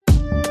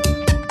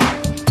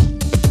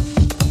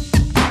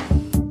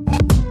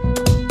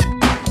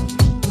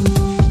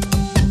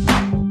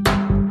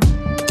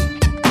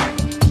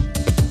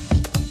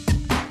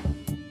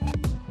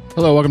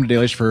Hello, welcome to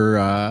Dailyish for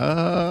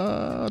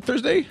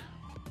Thursday,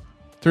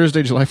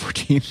 July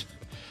 14th.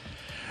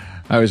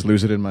 I always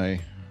lose it in my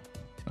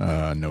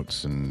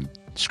notes and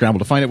scramble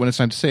to find it when it's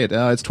time to say it.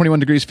 It's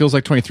 21 degrees, feels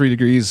like 23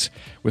 degrees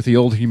with the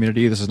old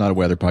humidity. This is not a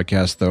weather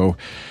podcast, though.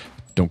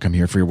 Don't come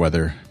here for your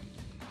weather,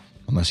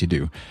 unless you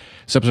do.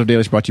 This episode of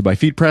Dailyish brought to you by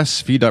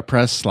FeedPress.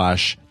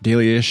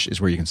 Feed.press/Dailyish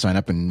is where you can sign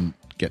up and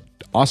get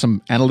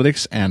awesome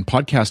analytics and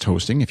podcast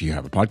hosting if you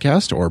have a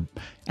podcast, or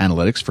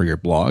analytics for your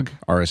blog,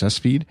 RSS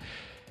feed,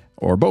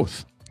 or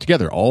both.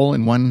 Together, all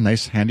in one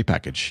nice handy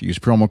package. Use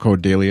promo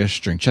code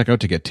Dailyish during checkout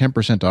to get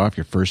 10% off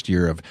your first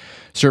year of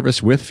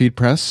service with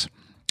FeedPress.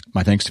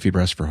 My thanks to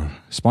FeedPress for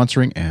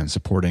sponsoring and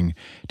supporting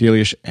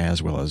Dailyish,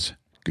 as well as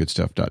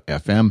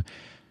goodstuff.fm.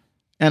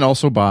 And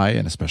also by,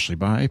 and especially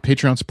by,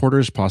 Patreon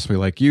supporters, possibly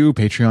like you.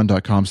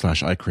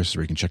 Patreon.com/iChris is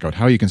where you can check out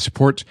how you can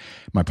support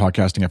my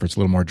podcasting efforts a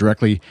little more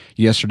directly.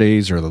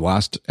 Yesterday's, or the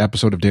last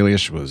episode of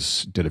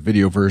Dailyish, did a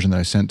video version that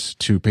I sent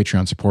to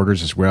Patreon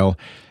supporters as well.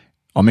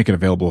 I'll make it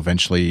available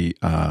eventually,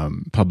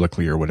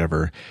 publicly or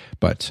whatever.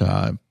 But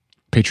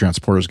Patreon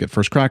supporters get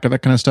first crack at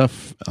that kind of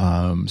stuff.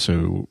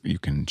 So you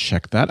can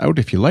check that out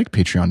if you like.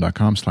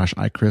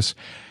 Patreon.com/iChris.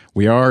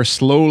 We are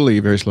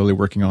very slowly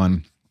working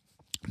on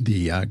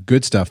the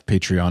Good Stuff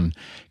Patreon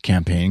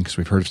campaign, because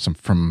we've heard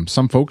from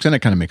some folks, and it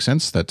kind of makes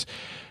sense that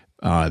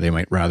they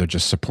might rather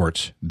just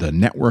support the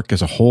network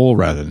as a whole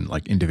rather than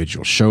like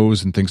individual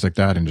shows and things like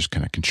that, and just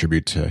kind of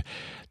contribute to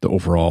the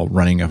overall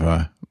running of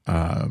a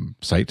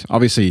site.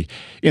 Obviously,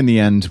 in the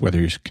end, whether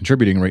you're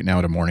contributing right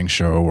now to Morning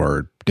Show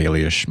or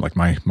Dailyish, like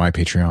my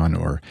Patreon,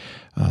 or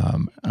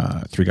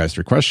Three Guys,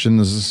 Three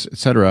Questions,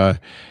 etc.,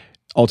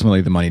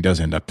 ultimately the money does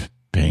end up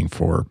paying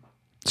for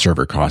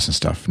server costs and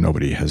stuff.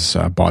 Nobody has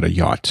bought a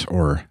yacht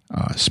or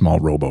a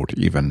small rowboat,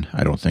 even,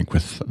 I don't think,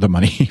 with the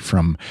money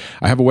from...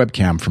 I have a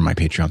webcam from my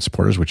Patreon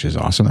supporters, which is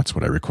awesome. That's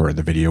what I recorded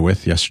the video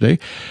with yesterday.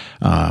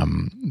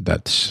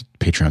 That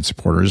Patreon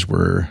supporters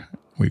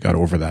we got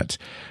over that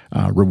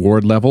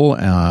reward level,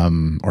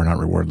 or not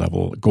reward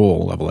level,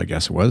 goal level, I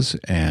guess it was,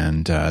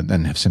 and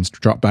then have since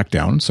dropped back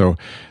down. So,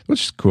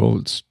 which is cool.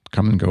 It's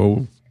come and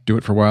go, do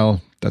it for a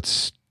while.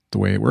 That's the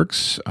way it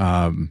works.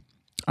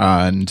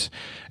 And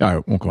I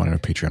won't go on a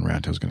Patreon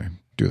rant. I was going to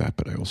do that,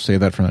 but I will save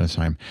that for another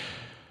time.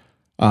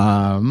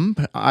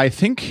 I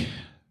think,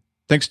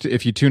 thanks to,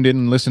 if you tuned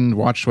in, listened,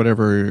 watched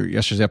whatever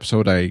yesterday's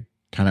episode, I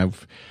kind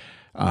of,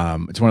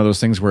 it's one of those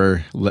things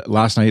where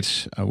last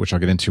night, which I'll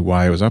get into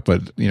why I was up,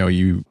 but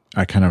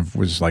I kind of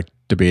was like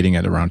debating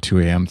at around 2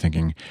 a.m.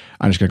 thinking,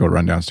 I'm just going to go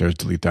run downstairs,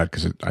 delete that,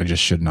 because I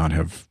just should not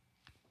have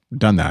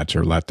done that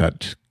or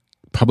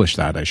publish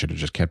that. I should have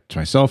just kept it to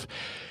myself.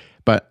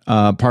 But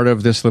part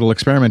of this little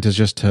experiment is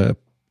just to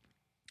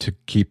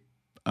keep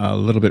a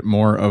little bit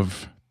more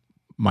of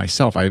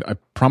myself. I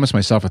promised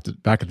myself at the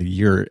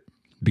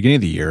beginning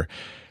of the year,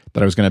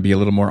 that I was going to be a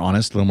little more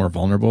honest, a little more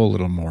vulnerable, a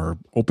little more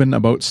open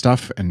about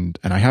stuff, and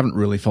I haven't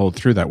really followed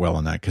through that well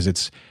on that, because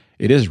it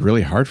is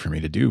really hard for me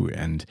to do,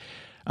 and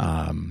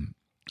I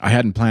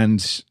hadn't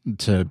planned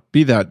to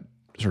be that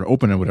sort of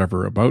open and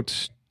whatever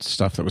about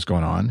stuff that was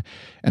going on,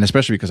 and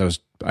especially because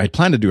I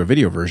planned to do a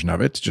video version of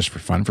it just for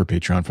fun for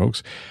Patreon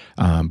folks,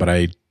 but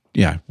I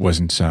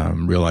wasn't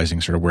realizing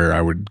sort of where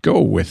I would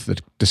go with the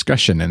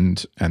discussion,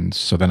 and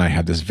so then I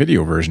had this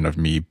video version of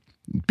me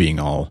being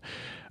all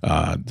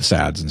the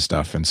sads and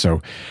stuff, and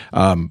so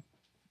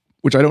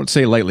which I don't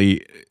say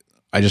lightly.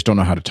 I just don't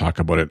know how to talk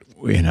about it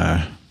in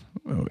a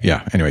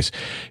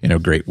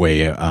great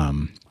way,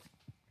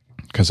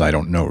 because I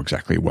don't know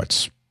exactly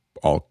what's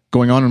all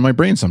going on in my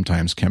brain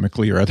sometimes,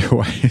 chemically or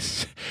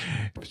otherwise.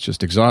 If it's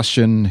just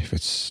exhaustion, if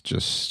it's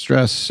just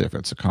stress, if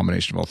it's a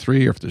combination of all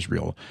three, or if there's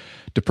real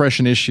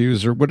depression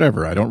issues or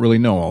whatever. I don't really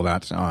know all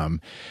that.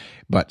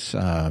 But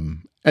at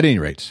any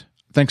rate,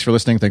 thanks for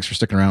listening. Thanks for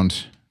sticking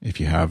around. If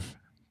you have,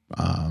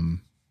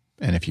 and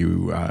if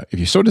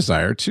you so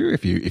desire to,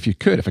 if I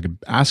could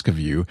ask of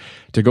you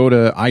to go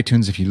to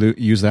iTunes if you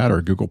use that,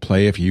 or Google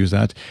Play if you use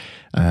that,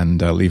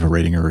 and leave a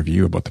rating or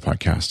review about the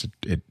podcast.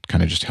 It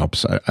kind of just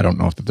helps. I don't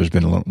know if there's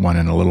been one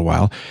in a little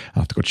while.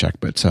 I'll have to go check,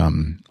 but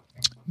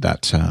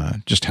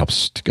that just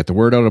helps to get the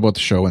word out about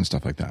the show and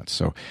stuff like that.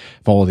 So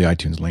follow the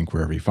iTunes link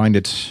wherever you find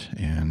it,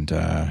 and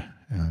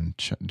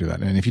do that.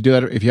 And if you do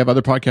that, if you have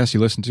other podcasts you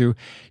listen to,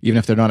 even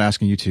if they're not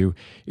asking you to,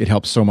 it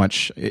helps so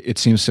much. It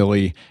seems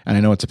silly, and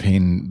I know it's a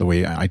pain the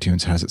way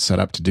iTunes has it set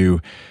up to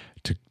do.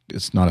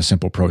 It's not a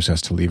simple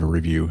process to leave a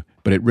review,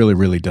 but it really,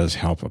 really does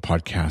help a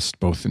podcast,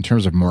 both in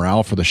terms of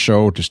morale for the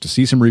show, just to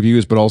see some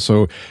reviews, but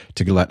also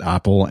to let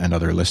Apple and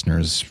other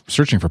listeners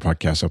searching for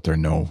podcasts out there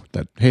know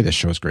that, hey, this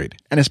show is great.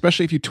 And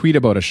especially if you tweet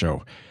about a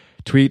show,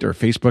 tweet or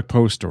Facebook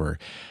post or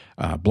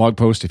blog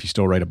post, if you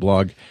still write a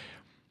blog.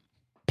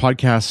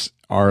 Podcasts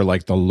are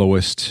like the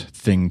lowest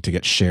thing to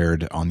get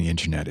shared on the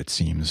internet, it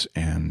seems.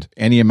 And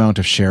any amount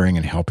of sharing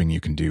and helping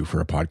you can do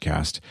for a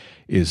podcast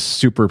is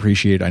super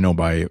appreciated. I know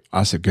by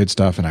us at Good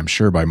Stuff, and I'm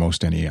sure by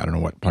most I don't know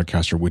what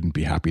podcaster wouldn't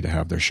be happy to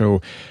have their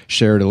show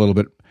shared a little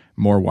bit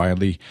more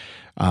widely.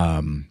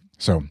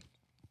 So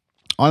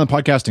on the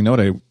podcasting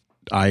note,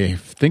 I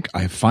think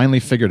I finally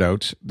figured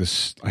out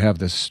this. I have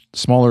this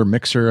smaller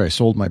mixer. I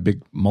sold my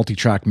big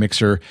multi-track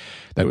mixer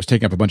that was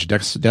taking up a bunch of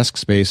desk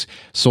space.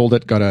 Sold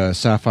it, got a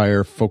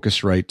Sapphire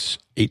Focusrite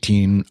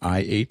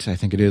 18i8, I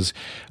think it is,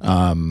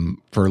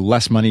 for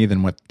less money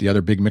than what the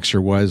other big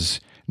mixer was.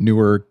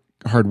 Newer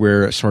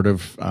hardware, sort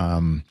of.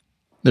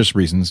 There's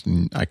reasons,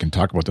 and I can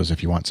talk about those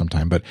if you want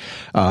sometime. But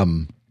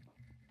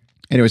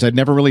anyways, I'd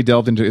never really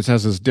delved into it. It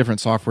has this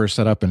different software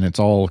setup, and it's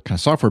all kind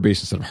of software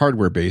based instead of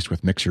hardware based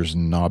with mixers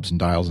and knobs and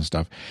dials and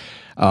stuff.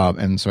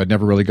 And so I'd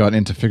never really gotten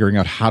into figuring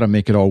out how to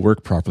make it all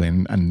work properly.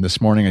 And this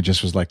morning I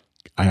just was like,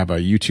 I have a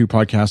YouTube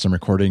podcast I'm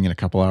recording in a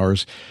couple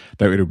hours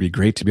that it would be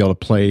great to be able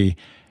to play.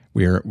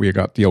 We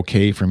got the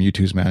okay from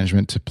YouTube's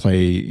management to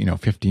play,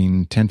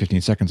 15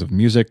 seconds of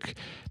music,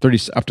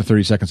 up to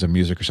 30 seconds of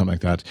music or something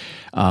like that,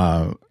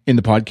 in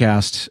the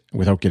podcast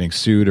without getting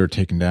sued or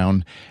taken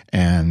down.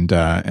 And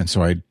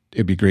so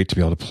it'd be great to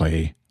be able to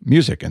play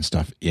music and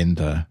stuff in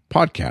the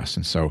podcast.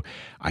 And so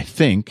I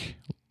think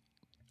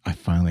I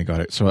finally got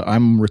it. So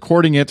I'm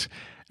recording it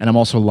and I'm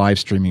also live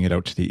streaming it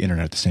out to the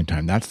internet at the same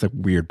time. That's the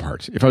weird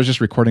part. If I was just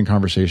recording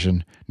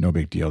conversation, no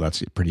big deal.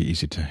 That's pretty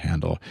easy to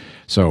handle.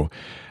 So,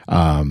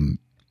 I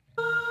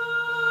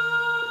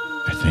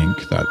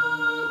think that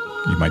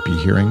you might be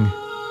hearing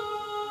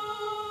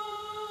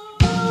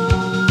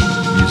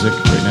music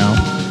right now.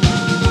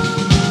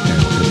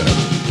 And we'll cut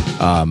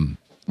that out.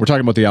 We're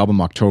talking about the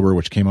album October,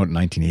 which came out in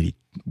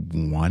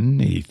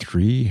 1981,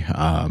 83,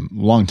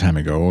 long time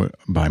ago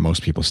by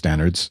most people's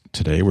standards.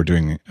 Today, we're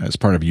doing, as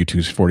part of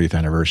U2's 40th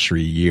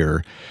anniversary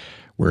year,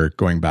 we're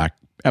going back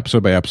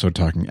episode by episode,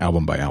 talking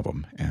album by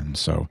album. And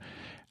so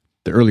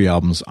the early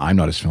albums I'm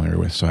not as familiar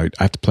with, so I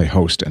have to play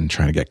host and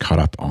try to get caught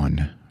up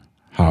on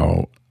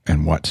how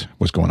and what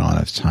was going on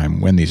at the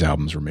time when these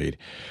albums were made.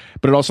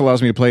 But it also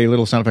allows me to play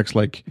little sound effects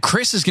like...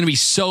 Chris is going to be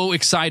so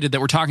excited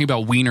that we're talking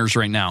about wieners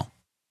right now.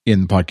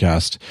 In the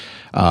podcast,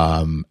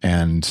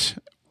 and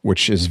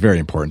which is very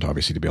important,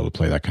 obviously, to be able to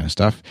play that kind of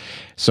stuff.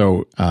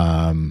 So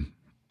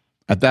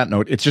at that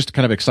note, it's just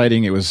kind of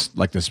exciting. It was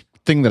like this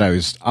thing that I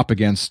was up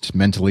against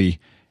mentally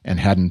and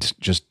hadn't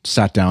just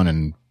sat down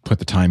and put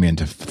the time in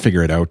to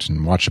figure it out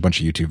and watch a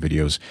bunch of YouTube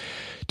videos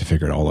to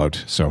figure it all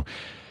out. So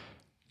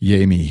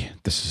yay me.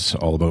 This is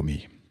all about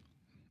me.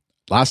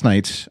 Last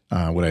night,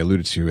 what I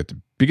alluded to at the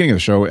beginning of the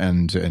show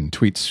and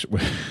tweets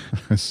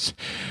was...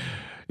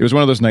 It was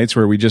one of those nights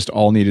where we just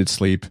all needed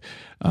sleep,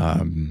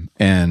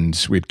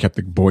 and we'd kept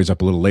the boys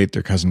up a little late.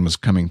 Their cousin was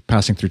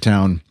passing through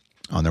town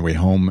on their way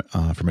home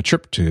from a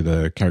trip to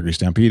the Calgary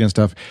Stampede and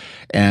stuff.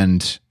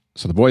 And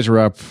so the boys were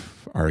up.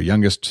 Our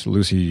youngest,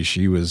 Lucy,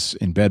 she was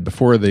in bed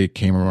before they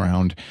came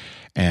around,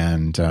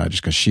 and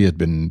just because she's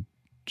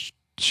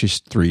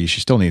 3, she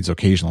still needs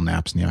occasional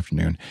naps in the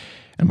afternoon.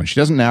 And when she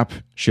doesn't nap,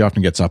 she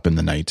often gets up in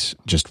the night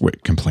just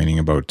complaining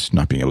about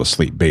not being able to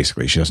sleep.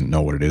 Basically, she doesn't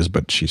know what it is,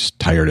 but she's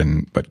tired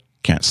but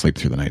can't sleep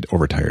through the night,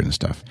 overtired and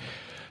stuff.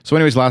 So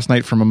anyways, last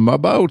night from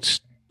about,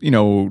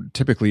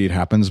 typically it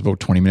happens about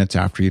 20 minutes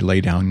after you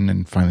lay down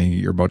and finally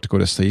you're about to go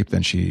to sleep,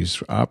 then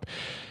she's up.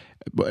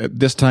 But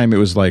this time it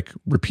was like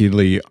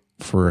repeatedly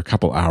for a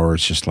couple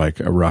hours, just like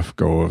a rough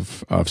go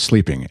of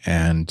sleeping.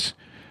 And,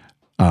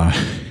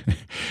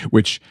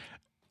 which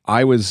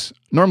I was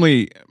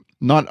normally...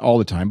 Not all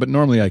the time, but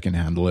normally I can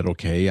handle it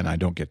okay, and I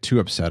don't get too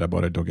upset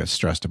about it, don't get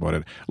stressed about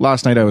it.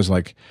 Last night I was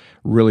like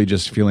really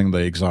just feeling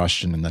the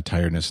exhaustion and the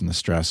tiredness and the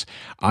stress.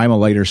 I'm a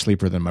lighter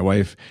sleeper than my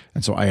wife,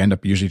 and so I end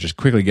up usually just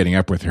quickly getting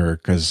up with her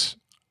because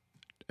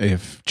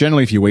if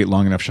you wait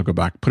long enough, she'll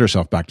put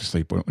herself back to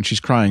sleep. When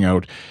she's crying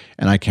out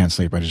and I can't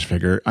sleep, I just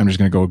figure I'm just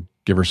going to go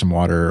give her some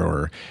water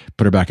or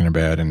put her back in her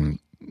bed and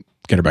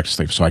get her back to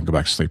sleep so I can go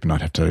back to sleep and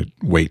not have to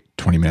wait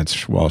 20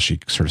 minutes while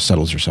she sort of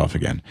settles herself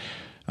again.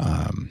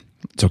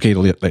 It's okay to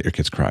let your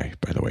kids cry,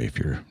 by the way. If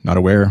you're not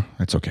aware,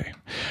 it's okay.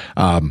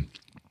 And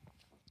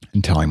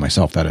telling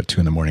myself that at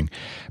 2 a.m.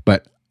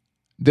 But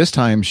this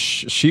time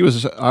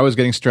I was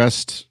getting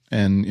stressed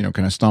and,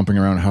 kind of stomping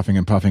around, huffing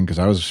and puffing because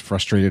I was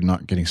frustrated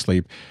not getting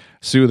sleep.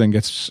 Sue then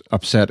gets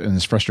upset and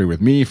is frustrated with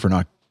me for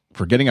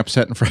getting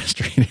upset and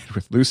frustrated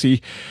with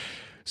Lucy.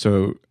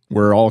 So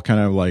we're all kind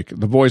of like,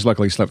 the boys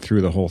luckily slept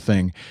through the whole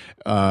thing.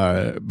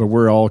 But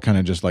we're all kind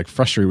of just like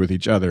frustrated with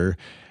each other.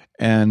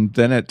 And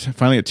then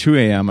finally at 2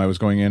 a.m., I was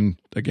going in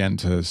again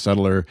to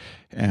settle her,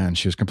 and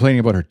she was complaining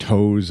about her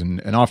toes.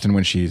 And often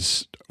when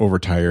she's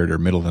overtired or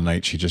middle of the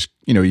night, she just,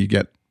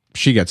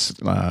 she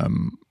gets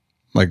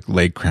like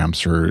leg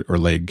cramps or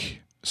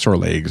sore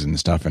legs and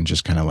stuff, and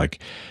just kind of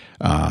like,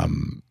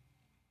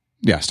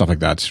 stuff like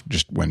that,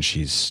 just when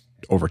she's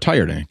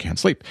overtired and can't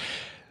sleep.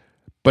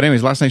 But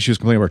anyways, last night she was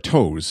complaining about her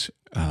toes,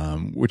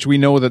 which we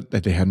know that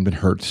they hadn't been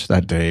hurt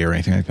that day or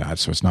anything like that.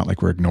 So it's not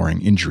like we're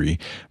ignoring injury,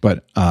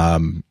 but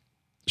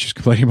she's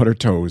complaining about her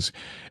toes,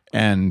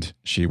 and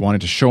she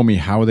wanted to show me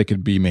how they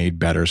could be made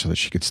better so that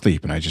she could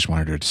sleep. And I just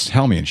wanted her to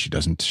tell me, and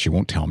she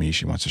won't tell me.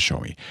 She wants to show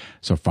me.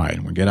 So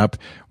fine, we get up,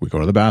 we go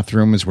to the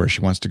bathroom is where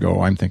she wants to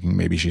go. I'm thinking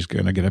maybe she's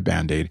going to get a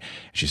Band-Aid.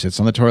 She sits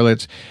on the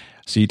toilet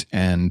seat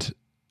and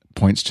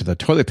points to the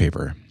toilet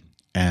paper.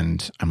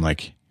 And I'm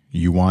like,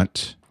 you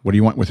want what do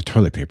you want with the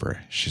toilet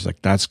paper? She's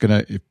like,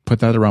 put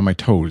that around my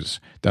toes.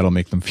 That'll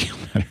make them feel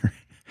better.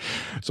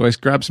 So I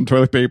grabbed some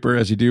toilet paper,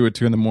 as you do at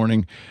 2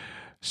 a.m,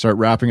 start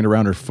wrapping it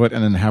around her foot.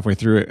 And then halfway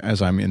through it,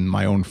 as I'm in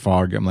my own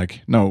fog, I'm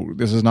like, no,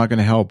 this is not going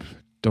to help.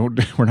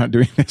 We're not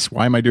doing this.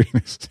 Why am I doing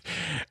this?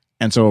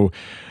 And so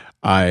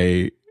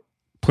I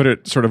put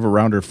it sort of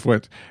around her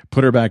foot,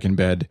 put her back in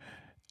bed,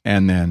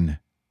 and then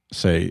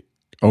say,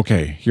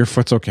 okay, your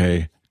foot's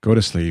okay. Go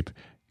to sleep.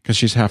 Because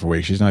she's half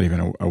awake. She's not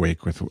even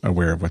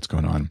aware of what's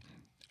going on.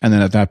 And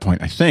then at that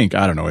point, I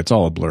don't know, it's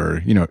all a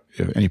blur. You know,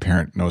 if any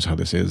parent knows how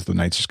this is. The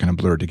nights just kind of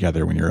blur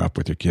together when you're up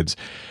with your kids.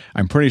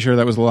 I'm pretty sure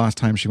that was the last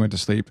time she went to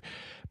sleep.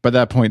 But at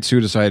that point, Sue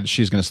decided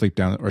she's going to sleep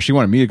down, or she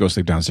wanted me to go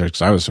sleep downstairs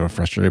because I was so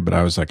frustrated, but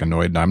I was like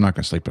annoyed. I'm not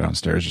going to sleep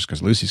downstairs just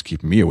because Lucy's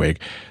keeping me awake.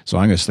 So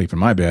I'm going to sleep in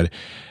my bed.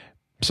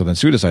 So then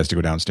Sue decides to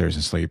go downstairs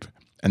and sleep.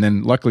 And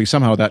then luckily,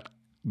 somehow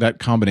that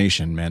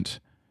combination meant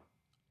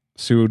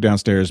Sue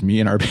downstairs, me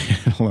in our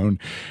bed alone,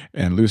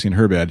 and Lucy in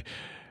her bed.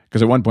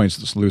 Because at one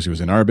point, Lucy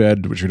was in our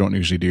bed, which we don't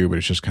usually do, but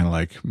it's just kind of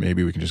like,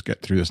 maybe we can just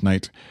get through this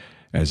night,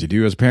 as you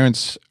do as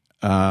parents.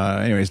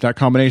 Anyways, that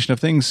combination of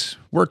things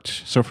worked.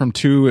 So from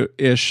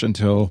 2-ish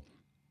until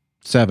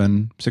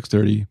 7,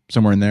 6:30,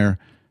 somewhere in there,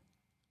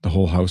 the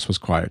whole house was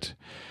quiet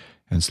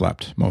and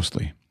slept,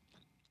 mostly.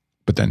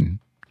 But then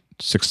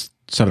 6,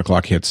 7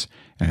 o'clock hits,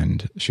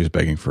 and she was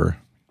begging for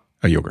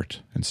a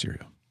yogurt and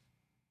cereal.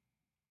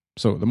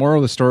 So the moral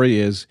of the story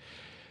is,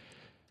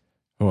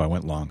 I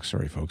went long.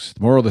 Sorry, folks. The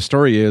moral of the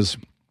story is,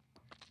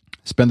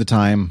 spend the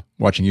time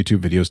watching YouTube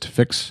videos to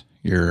fix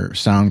your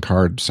sound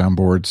card,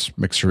 soundboards,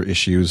 mixer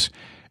issues,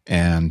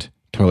 and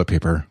toilet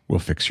paper will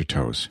fix your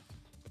toes.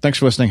 Thanks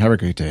for listening. Have a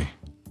great day.